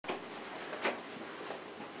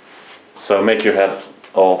So make your head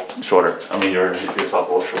all shorter. I mean yourself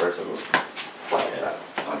all shorter, so like that.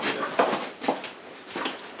 I'll do that.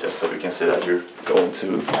 Just so we can see that you're going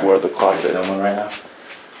to where the closet is. Filming right now?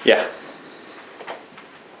 Yeah.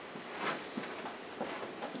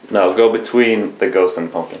 No, go between the ghost and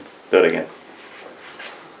the pumpkin. Do it again.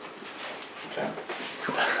 Okay.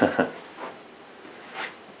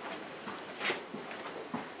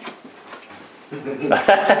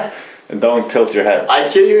 And don't tilt your head. I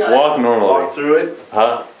kid you. Walk normally. Walk through it.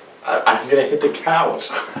 Huh? I'm gonna hit the couch.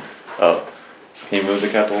 Oh. Can you move the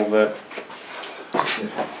cat a little bit?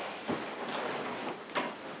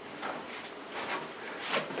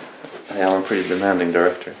 Yeah, I'm a pretty demanding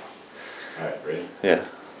director. Alright, ready? Yeah.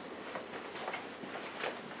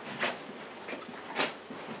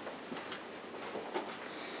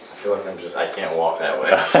 I feel like I can't walk that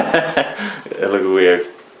way. It looks weird.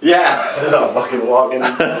 Yeah, I'm fucking walking.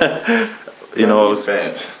 You know,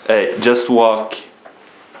 Bent. hey, just walk.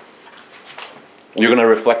 You're gonna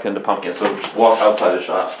reflect in the pumpkin, so walk outside the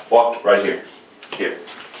shot. Walk right here. Here.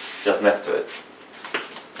 Just next to it.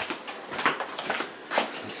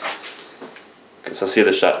 So see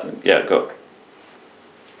the shot. Yeah, go.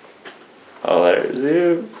 Oh, there's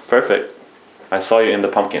you. Perfect. I saw you in the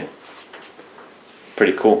pumpkin.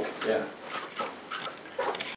 Pretty cool. Yeah.